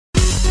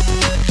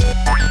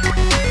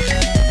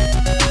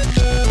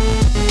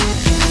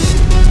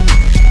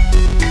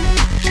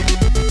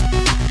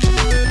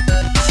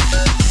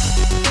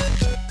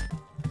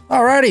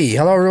Alrighty,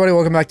 hello everybody,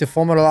 welcome back to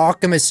Fullmetal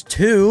Alchemist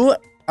 2.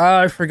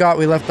 I forgot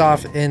we left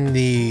off in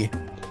the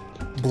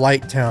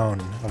Blight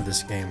Town of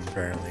this game,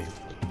 apparently.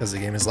 Because the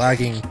game is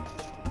lagging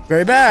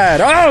very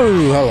bad.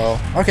 Oh, hello.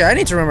 Okay, I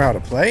need to remember how to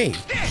play.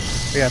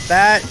 We got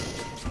that.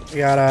 We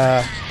got,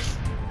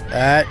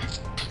 that.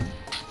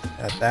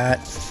 Got that.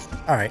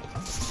 Alright.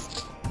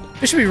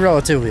 This should be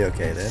relatively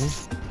okay, then.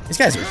 These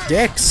guys are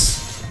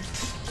dicks.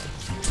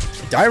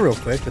 Die real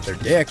quick, but they're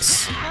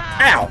dicks.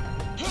 Ow!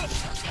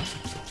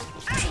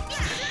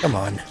 Come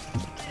on.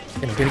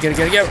 Get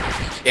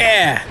it.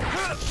 Yeah!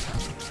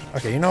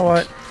 Okay, you know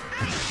what?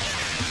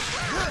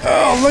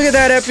 Oh, look at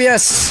that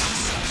FPS!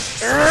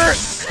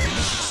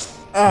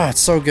 Oh,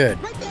 it's so good.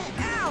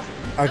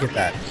 I'll get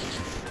that.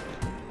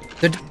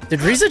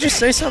 Did Riza just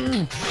say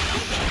something?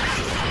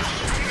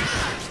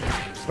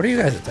 What are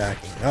you guys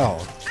attacking?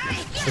 Oh.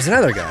 There's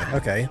another guy.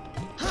 Okay.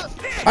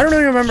 I don't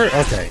even remember.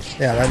 Okay.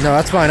 Yeah, no,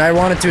 that's fine. I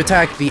wanted to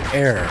attack the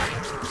air.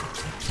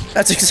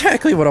 That's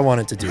exactly what I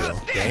wanted to do.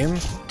 Game.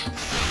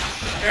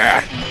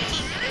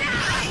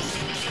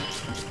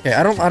 Okay,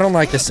 I don't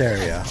like this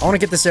area. I want to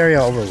get this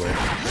area over with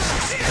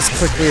as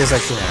quickly as I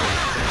can.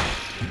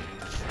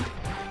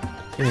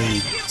 Give me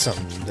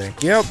something.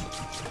 Thank you.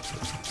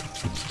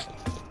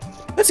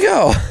 Let's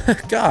go.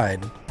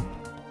 God.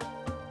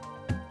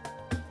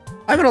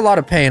 I'm in a lot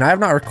of pain. I have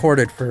not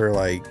recorded for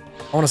like,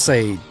 I want to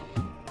say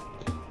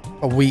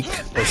a week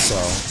or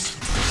so.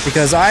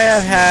 Because I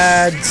have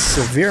had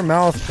severe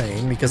mouth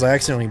pain because I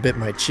accidentally bit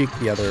my cheek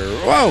the other...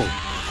 Whoa!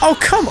 Oh,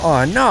 come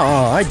on. No,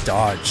 I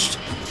dodged.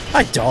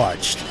 But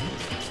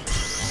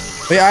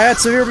yeah, I had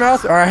severe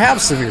mouth... Or I have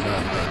severe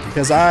mouth pain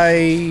because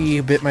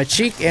I bit my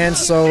cheek and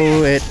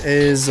so it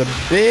is a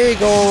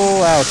big ol'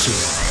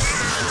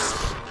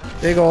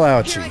 ouchie. Big ol'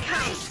 ouchie.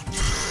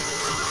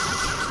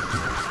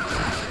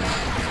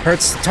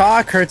 Hurts to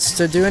talk, hurts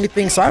to do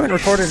anything, so I haven't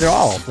recorded at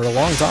all for a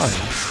long time.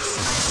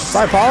 So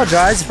I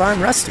apologize if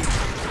I'm rusty.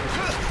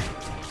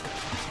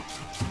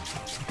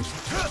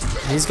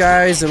 These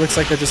guys, it looks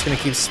like they're just gonna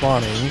keep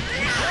spawning.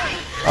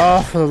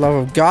 Oh, for the love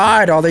of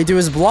God, all they do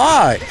is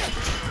block!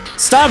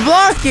 Stop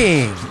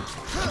blocking!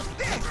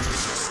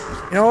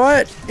 You know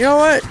what? You know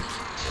what?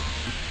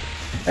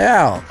 Hey,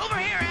 Al. Over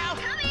here, Al.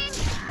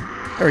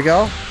 There we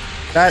go.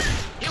 There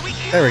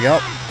we go.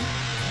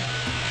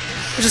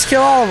 We'll just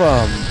kill all of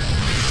them.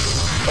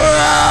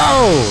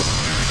 Oh!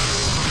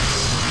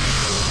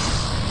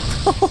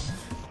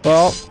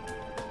 Well.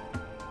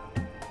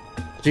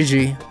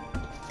 GG.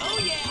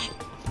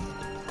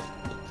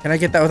 Can I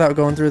get that without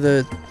going through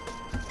the...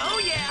 Oh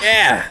yeah!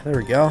 Yeah! There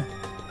we go.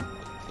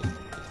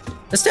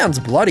 This town's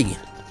bloody. I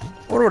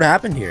wonder what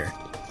happened here.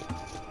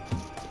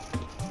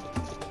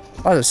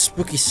 A lot of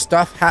spooky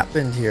stuff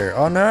happened here.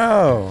 Oh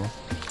no!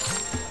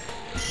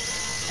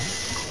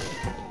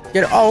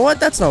 Get it. Oh,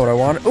 what? That's not what I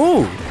wanted.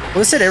 Ooh! Will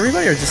this hit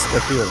everybody or just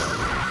a few of them?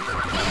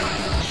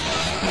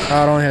 Oh,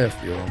 I don't hit a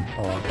few of them.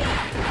 Oh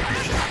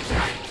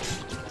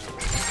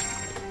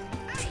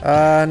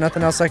well.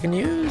 Nothing else I can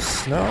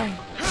use? No?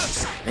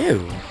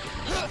 Ew.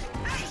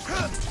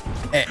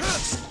 Hey,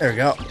 there we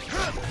go.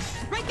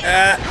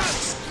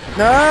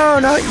 No,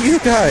 not you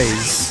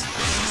guys.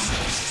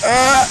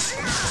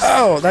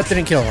 Oh, that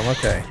didn't kill him.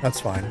 Okay, that's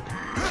fine.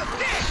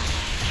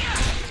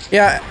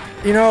 Yeah,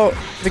 you know,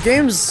 the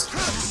game's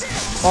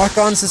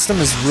lock-on system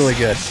is really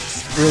good.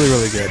 Really,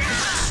 really good.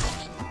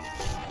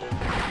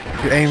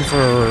 You aim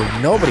for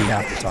nobody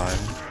half the time.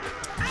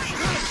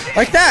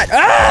 Like that!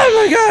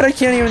 Oh my god, I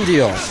can't even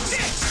deal.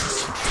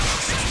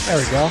 There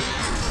we go.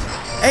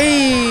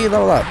 Hey,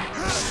 level up.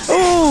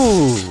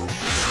 Ooh!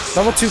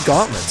 Level 2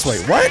 gauntlets.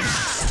 Wait, what?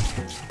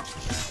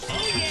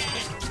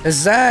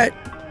 Is that...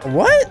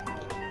 What?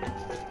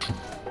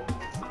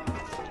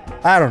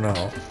 I don't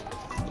know.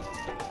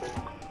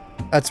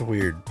 That's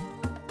weird.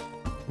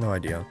 No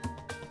idea.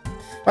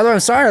 By the way, I'm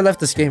sorry I left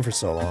this game for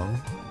so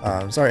long.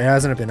 I'm sorry it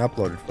hasn't been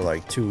uploaded for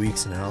like 2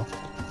 weeks now.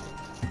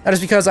 That is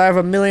because I have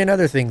a million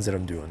other things that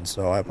I'm doing,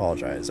 so I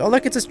apologize. Oh,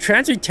 look, it's this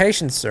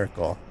transmutation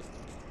circle.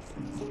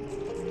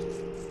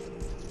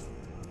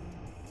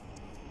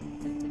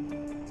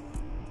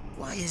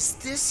 Why is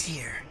this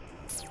here?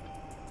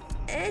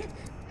 Ed,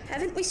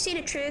 haven't we seen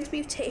a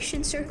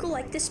transmutation circle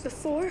like this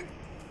before?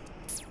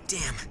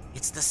 Damn,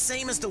 it's the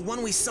same as the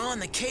one we saw in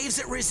the caves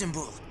at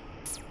Rizenbul.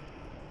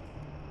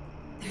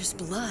 There's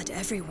blood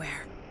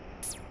everywhere.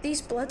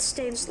 These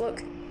bloodstains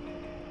look...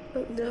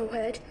 Oh no,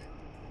 Ed.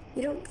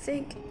 You don't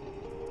think...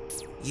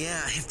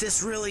 Yeah, if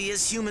this really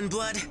is human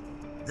blood,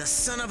 the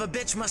son of a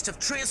bitch must have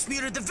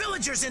transmuted the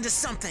villagers into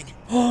something.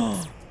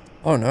 Oh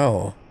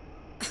no.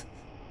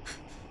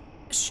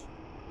 Shh.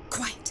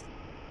 Quiet.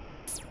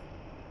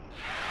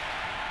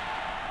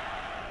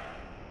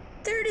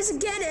 There it is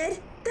again, Ed!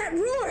 That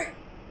roar!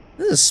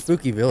 This is a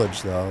spooky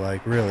village, though,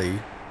 like, really.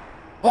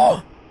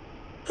 Oh!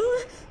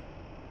 Huh?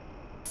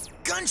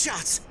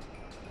 Gunshots!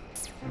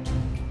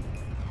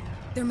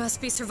 There must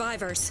be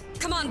survivors.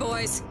 Come on,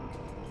 boys.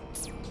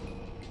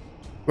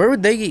 Where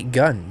would they get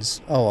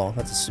guns? Oh, well,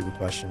 that's a stupid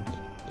question.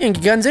 You can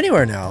get guns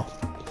anywhere now.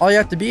 All you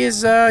have to be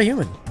is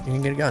human. You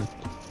can get a gun.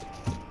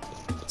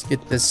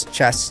 get this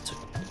chest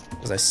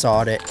because I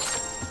sawed it.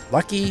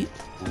 Lucky?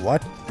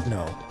 What?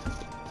 No.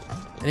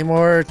 Any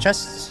more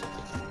chests?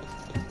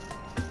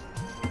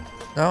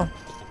 No?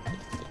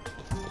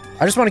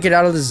 I just want to get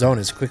out of the zone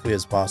as quickly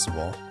as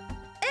possible.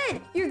 Ed,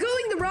 you're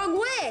going the wrong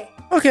way.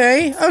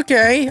 Okay.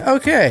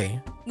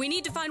 We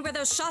need to find where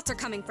those shots are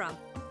coming from.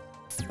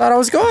 Thought I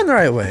was going the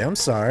right way. I'm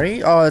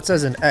sorry. Oh, it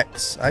says an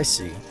X. I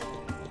see.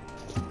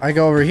 I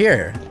go over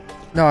here.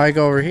 No, I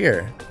go over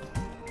here.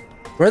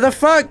 Where the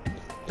fuck?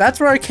 That's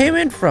where I came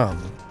in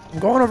from. I'm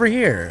going over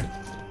here.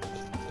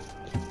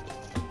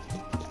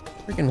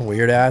 Freaking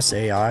weird ass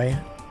AI.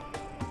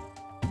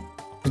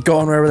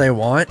 Going wherever they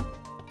want.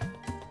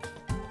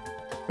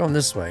 Going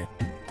this way.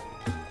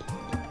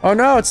 Oh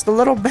no, it's the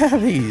little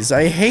babbies.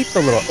 I hate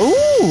the little.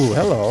 Ooh,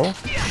 hello.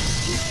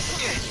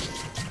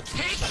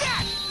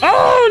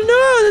 Oh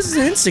no, this is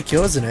an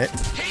insta-kill, isn't it?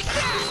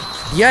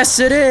 Yes,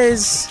 it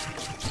is.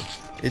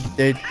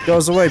 It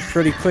goes away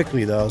pretty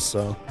quickly though,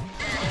 so.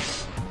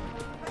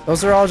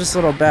 Those are all just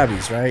little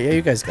babbies, right? Yeah,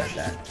 you guys got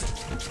that.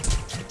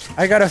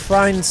 I gotta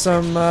find this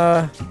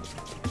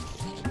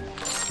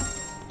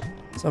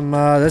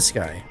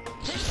guy.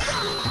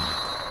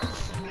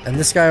 And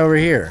this guy over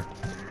here.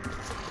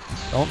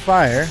 Don't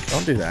fire.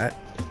 Don't do that.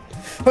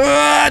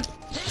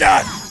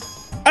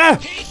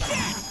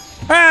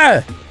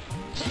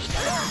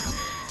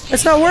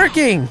 It's not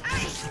working!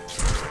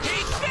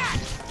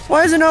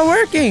 Why is it not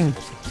working?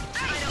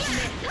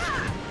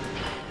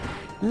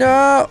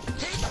 No!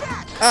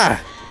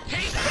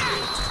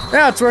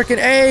 Now it's working.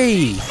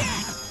 Hey!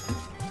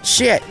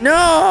 Shit! No!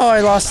 I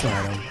lost an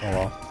item. Oh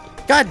well.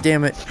 God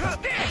damn it.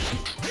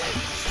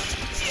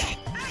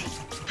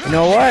 You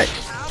know what?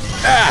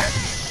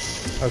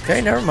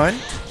 Okay, never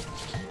mind.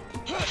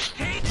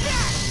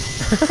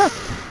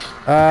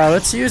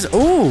 Let's use.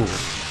 Ooh! I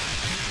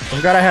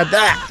forgot I had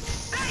that.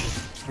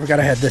 I forgot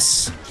I had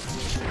this.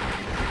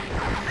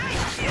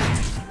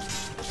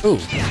 Ooh.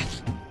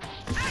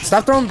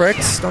 Stop throwing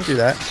bricks. Don't do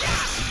that.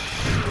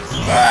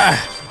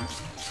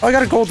 Oh, I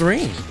got a gold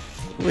ring.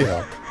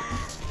 Coolio.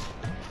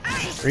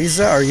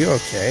 Riza, are you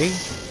okay?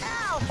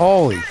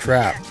 Holy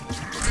crap.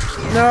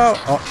 No.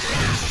 Oh.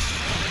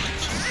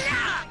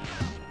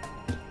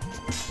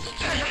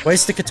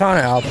 Waste the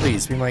katana, Al,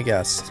 please. Be my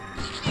guest.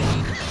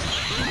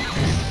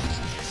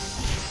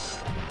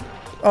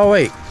 Oh,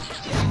 wait.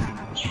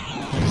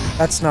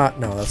 That's not...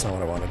 No, that's not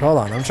what I wanted. Hold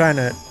on. I'm trying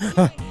to...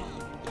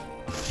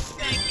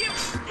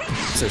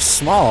 They're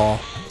small.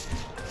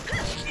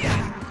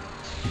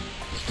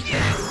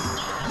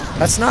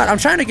 That's not... I'm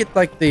trying to get,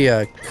 like,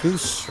 the coup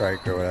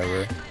strike or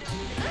whatever.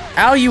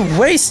 Al, you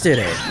wasted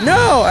it!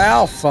 No!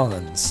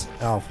 Alphonse.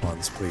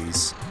 Alphonse,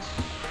 please.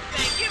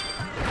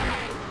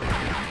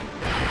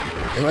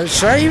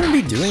 Should I even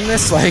be doing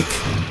this? Like...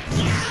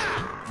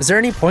 Is there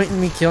any point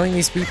in me killing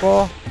these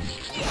people?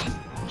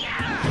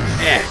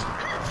 Eh.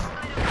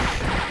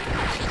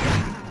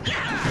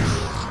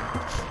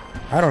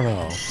 I don't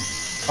know.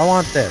 I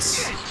want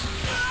this.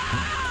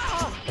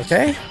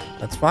 Okay,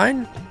 that's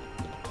fine.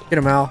 Get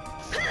him, Al.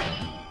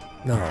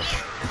 No.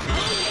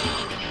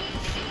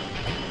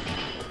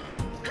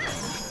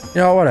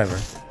 You know, whatever.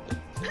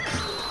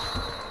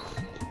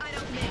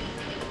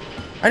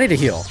 I need to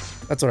heal.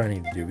 That's what I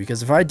need to do,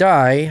 because if I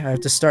die, I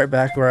have to start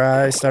back where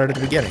I started at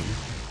the beginning.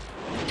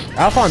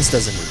 Alphonse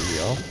doesn't need to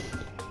heal,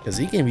 because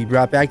he can be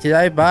brought back to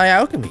life by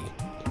alchemy.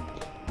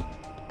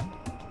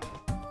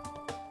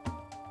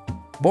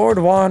 Board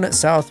 1,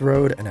 South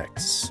Road, and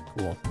X.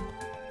 Cool.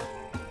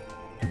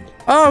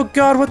 Oh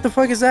god, what the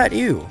fuck is that?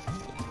 Ew.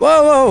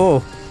 Whoa, whoa,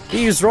 whoa.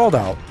 He used rolled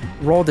out.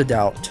 Rolled it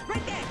out.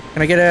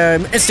 Can I get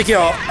an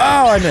insta-kill?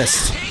 Oh, I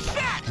missed.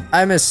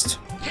 I missed.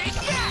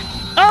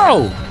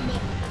 Oh!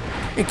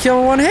 You kill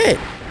in one hit.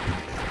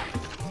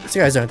 These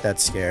guys aren't that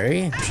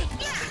scary.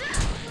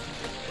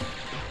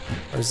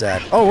 What is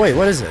that? Oh, wait,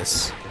 what is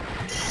this?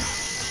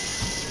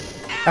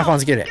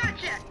 Alphonse, get it.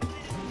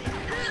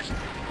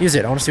 Use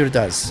it. I want to see what it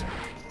does.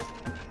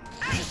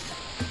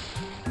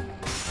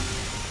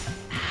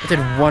 It did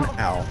one.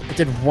 Ow. It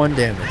did 1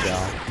 damage,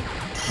 Al.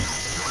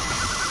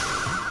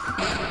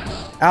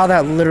 Ow,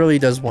 that literally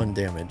does 1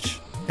 damage.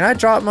 Can I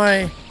drop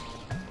my...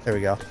 There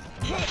we go.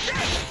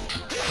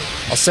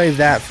 I'll save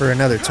that for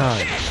another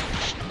time.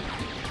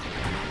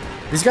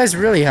 These guys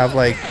really have,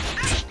 like...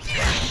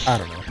 I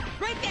don't know.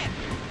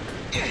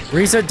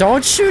 Riza,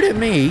 don't shoot at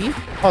me!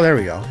 Oh, there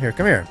we go. Here,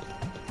 come here.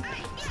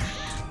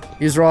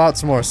 Use roll out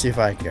some more, see if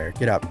I care.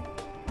 Get up.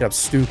 Get up,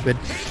 stupid.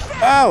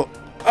 Oh!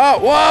 Oh,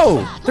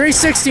 whoa!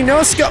 360,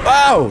 no scope.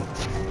 Oh!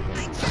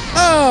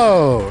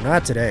 Oh!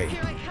 Not today.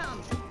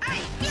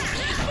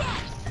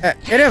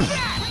 Hit him!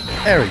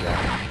 There we go.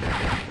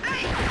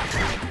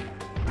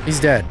 He's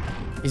dead.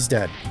 He's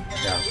dead.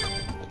 Yeah.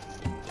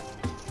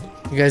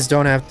 You guys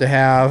don't have to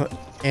have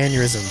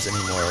aneurysms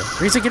anymore.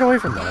 Riza, get away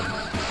from them.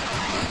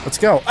 Let's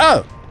go.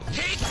 Oh!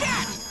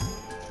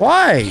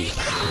 Why?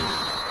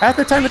 Half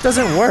the time it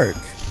doesn't work.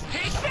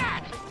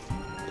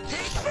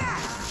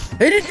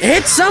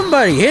 Hit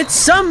somebody! Hit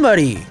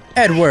somebody!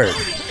 Edward!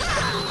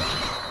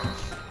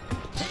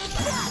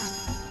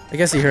 I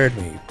guess he heard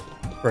me.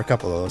 for a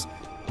couple of those.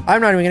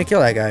 I'm not even gonna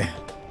kill that guy.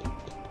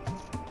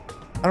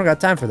 I don't got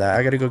time for that.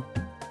 I gotta go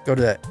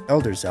to that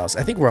elder's house.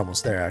 I think we're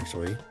almost there,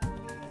 actually.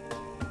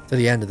 To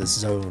the end of this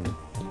zone.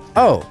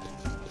 Oh!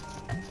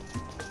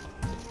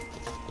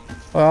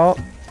 Well,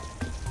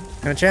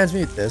 gonna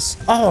transmute this.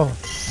 Oh!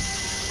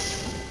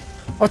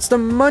 Oh, it's the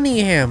money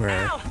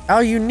hammer! Oh,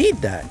 you need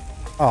that!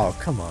 Oh,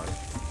 come on.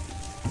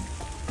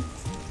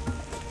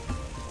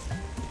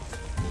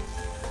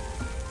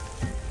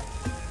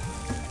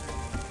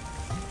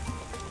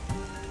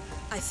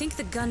 I think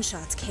the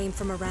gunshots came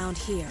from around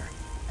here.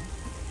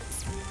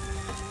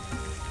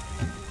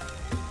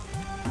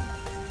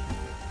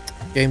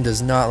 Game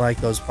does not like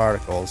those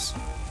particles.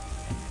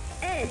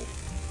 Ed,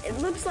 it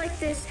looks like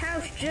this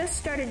house just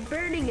started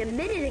burning a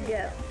minute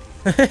ago.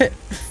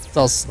 It's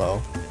all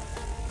slow.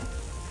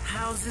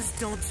 Houses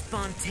don't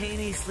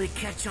spontaneously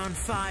catch on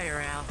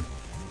fire, Al.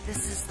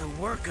 This is the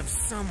work of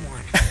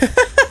someone.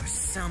 Or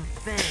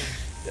something.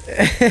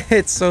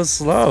 It's so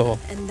slow.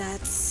 And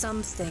that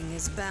something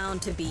is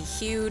bound to be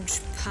huge,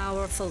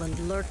 powerful, and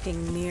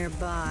lurking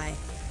nearby.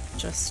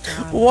 Just,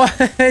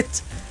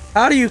 What?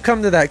 How do you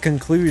come to that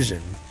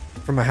conclusion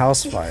from a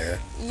house fire?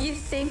 You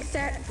think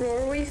that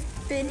roar we've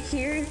been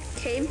hearing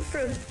came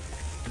from...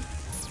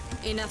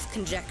 Enough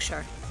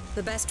conjecture.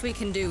 The best we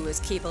can do is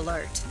keep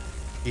alert.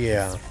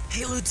 Yeah.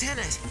 Hey,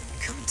 Lieutenant,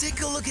 come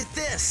take a look at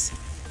this.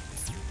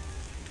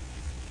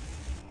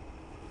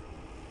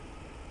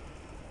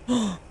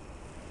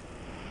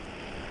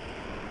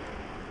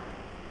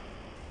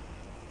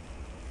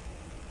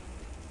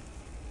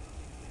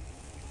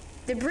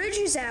 The bridge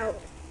is out.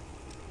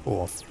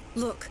 Cool.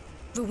 Look,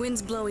 the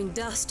wind's blowing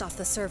dust off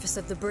the surface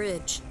of the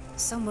bridge.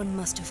 Someone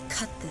must have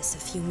cut this a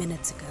few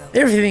minutes ago.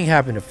 Everything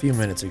happened a few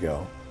minutes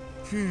ago.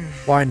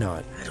 Why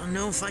not? I don't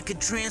know if I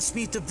could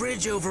transmute the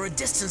bridge over a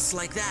distance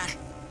like that.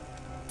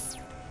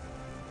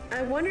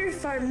 I wonder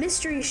if our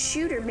mystery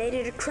shooter made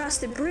it across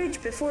the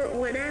bridge before it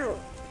went out.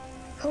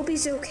 Hope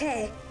he's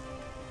okay.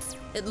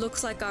 It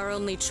looks like our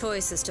only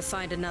choice is to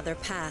find another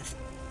path.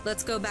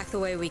 Let's go back the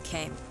way we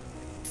came.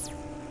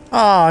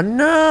 Oh,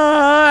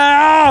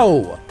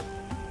 no!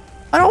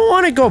 I don't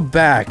want to go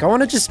back. I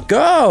want to just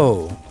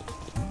go.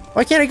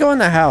 Why can't I go in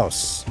the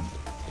house?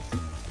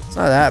 It's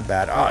not that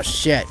bad. Oh,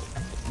 shit.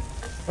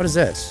 What is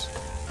this?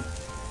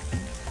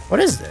 What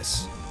is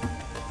this?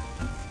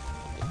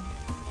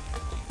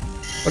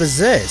 What is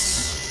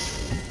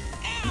this?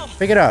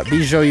 Pick it up.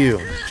 Bijou you.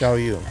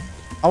 Zhao Yu.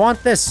 I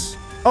want this.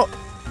 Oh,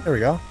 there we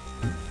go.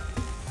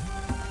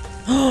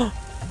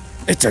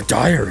 It's a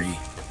diary.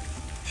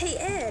 Hey,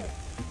 Ed.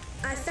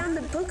 I found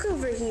the book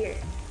over here.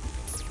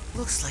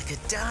 Looks like a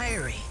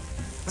diary.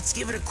 Let's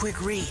give it a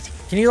quick read.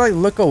 Can you, like,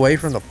 look away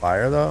from the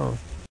fire, though?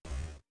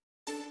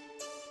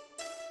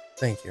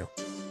 Thank you.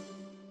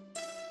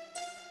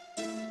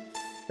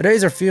 The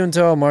days are few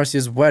until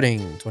Marcia's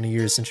wedding. 20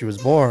 years since she was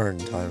born.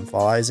 Time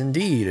flies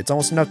indeed. It's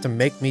almost enough to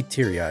make me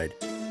teary-eyed.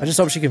 I just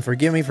hope she can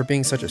forgive me for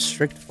being such a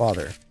strict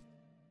father.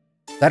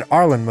 That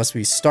Arlen must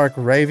be stark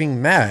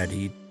raving mad.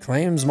 He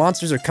claims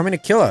monsters are coming to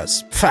kill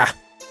us. Pah!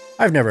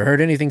 I've never heard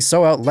anything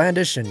so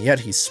outlandish, and yet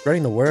he's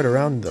spreading the word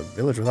around the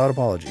village without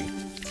apology.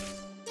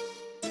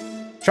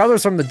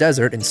 Travelers from the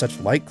desert in such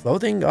light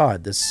clothing?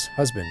 Odd, this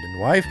husband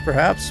and wife,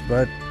 perhaps,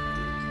 but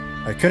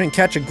I couldn't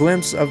catch a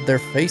glimpse of their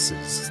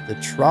faces. They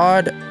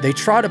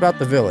trod about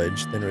the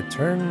village, then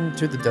returned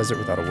to the desert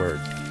without a word.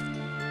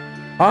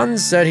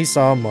 Hans said he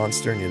saw a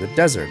monster near the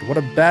desert. What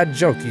a bad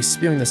joke. He's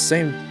spewing the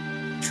same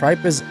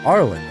tripe as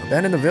Arlen.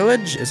 Abandon the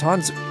village? Is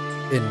Hans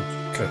in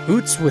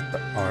cahoots with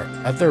our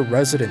other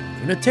resident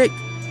lunatic?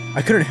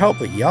 I couldn't help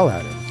but yell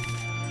at him.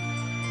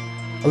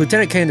 A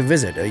lieutenant came to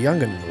visit, a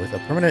young'un with a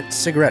permanent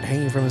cigarette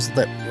hanging from his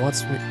lip. He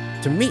wants me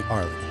to meet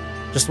Arlen.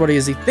 Just what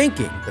is he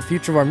thinking? The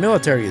future of our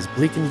military is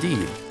bleak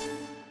indeed.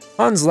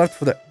 Hans left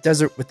for the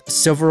desert with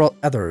several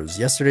others.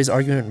 Yesterday's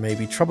argument may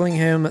be troubling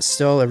him.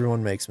 Still,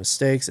 everyone makes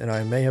mistakes, and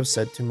I may have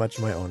said too much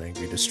in my own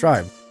angry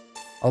distrib.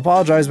 I'll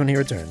apologize when he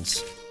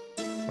returns.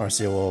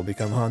 Marcia will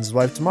become Hans'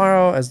 wife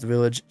tomorrow as the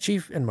village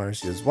chief and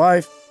Marcia's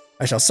wife.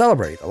 I shall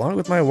celebrate, along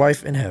with my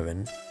wife in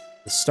heaven,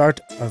 the start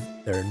of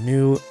their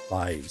new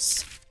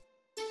lives.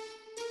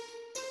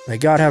 May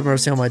God have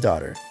mercy on my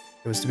daughter.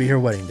 It was to be her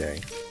wedding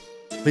day.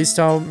 Please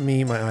tell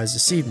me my eyes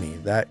deceived me.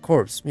 That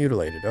corpse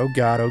mutilated. Oh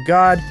God, oh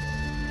God.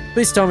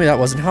 Please tell me that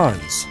wasn't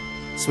Hans.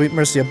 Sweet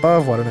mercy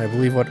above, why don't I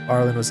believe what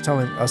Arlen was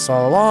telling us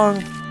all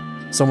along?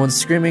 Someone's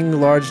screaming,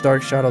 large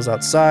dark shadows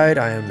outside.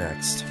 I am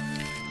next.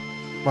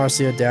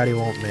 Marcia, Daddy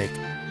won't make.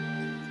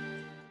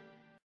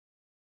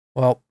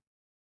 Well,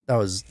 that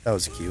was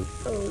cute.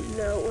 Oh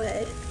no,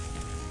 Ed.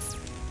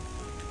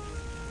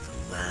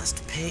 The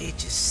last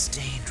page is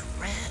stained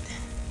red.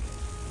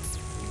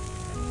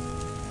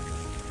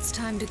 It's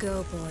time to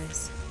go,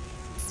 boys.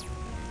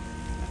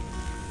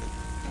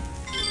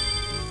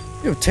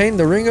 You obtained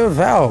the Ring of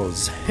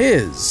Vows.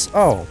 His.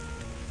 Oh.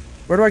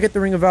 Where do I get the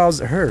Ring of Vows?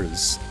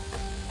 Hers.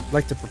 I'd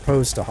like to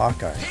propose to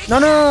Hawkeye.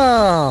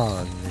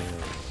 No.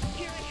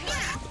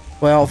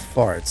 Well,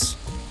 farts.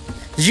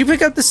 Did you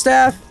pick up the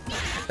staff?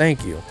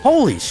 Thank you.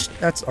 Holy sh...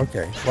 That's...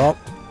 Okay. Well,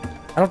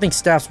 I don't think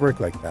staffs work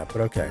like that,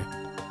 but okay.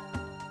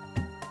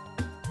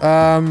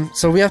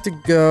 So we have to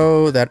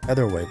go that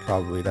other way,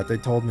 probably, that they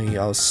told me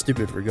I was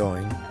stupid for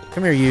going.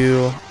 Come here,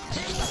 you.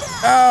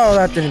 Oh,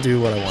 that didn't do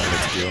what I wanted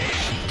it to do.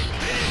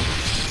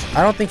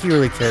 I don't think he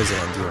really cares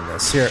that I'm doing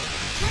this. Here,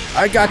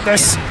 I got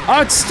this.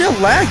 Oh, it's still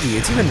laggy.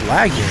 It's even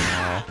laggier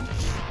now.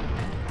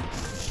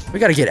 We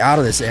gotta get out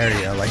of this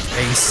area, like,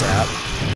 ASAP.